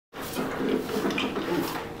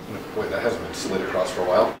Boy, that hasn't been slid across for a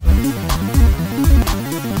while.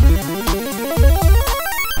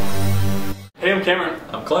 Hey, I'm Cameron.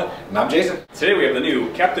 I'm Clint. And I'm Jason. Today we have the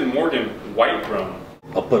new Captain Morgan White Rum.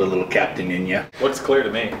 I'll put a little captain in ya. What's clear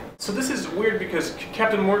to me? So this is weird because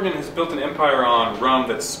Captain Morgan has built an empire on rum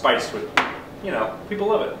that's spiced with, you know, people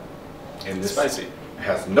love it. And this Spicy.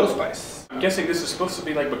 has no spice. I'm guessing this is supposed to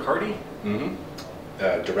be like Bacardi? Mm-hmm.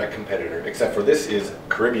 Direct competitor, except for this is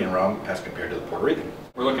Caribbean rum as compared to the Puerto Rican.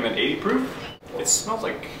 We're looking at 80 proof. It smells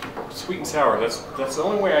like sweet and sour. That's the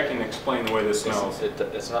only way I can explain the way this smells.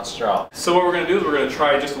 It's not strong. So what we're going to do is we're going to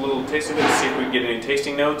try just a little taste of it to see if we can get any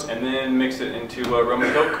tasting notes and then mix it into rum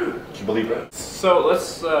and coke. Can you believe that? So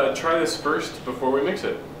let's try this first before we mix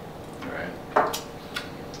it. Alright.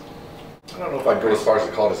 I don't know if I'd go as far as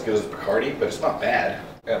to call it as good as Bacardi, but it's not bad.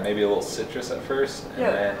 Yeah, maybe a little citrus at first, and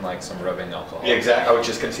then like some rubbing alcohol. Yeah, exactly. I was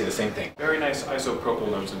just going to say the same thing. Very nice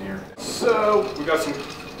isopropyl notes in here. So we got some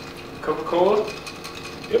Coca-Cola.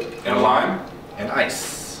 Yep. And lime and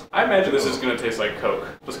ice. I imagine this is going to taste like Coke.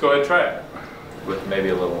 Let's go ahead and try it. With maybe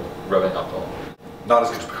a little rubbing alcohol. Not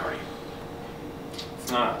as good as Bacardi.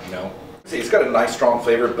 It's not. No. See, it's got a nice strong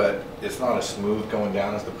flavor, but it's not as smooth going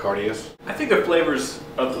down as the Bacardi is. I think the flavors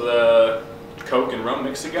of the Coke and rum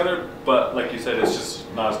mixed together, but like you said, it's just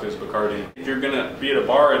not as good as Bacardi. If you're going to be at a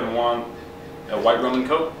bar and want a white rum and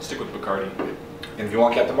Coke, stick with Bacardi. And if you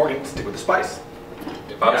want Captain Morgan, stick with the spice.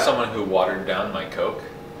 If I was someone who watered down my Coke,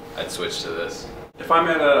 I'd switch to this. If I'm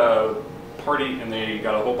at a party and they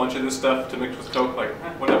got a whole bunch of this stuff to mix with Coke, like,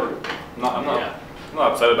 whatever. I'm not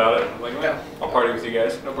upset about it. I'm like, yeah, I'll party with you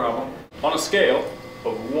guys, no problem. On a scale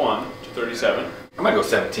of 1 to 37, I might go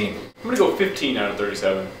 17. I'm going to go 15 out of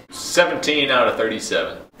 37. 17 out of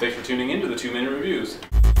 37. Thanks for tuning in to the 2 Minute Reviews.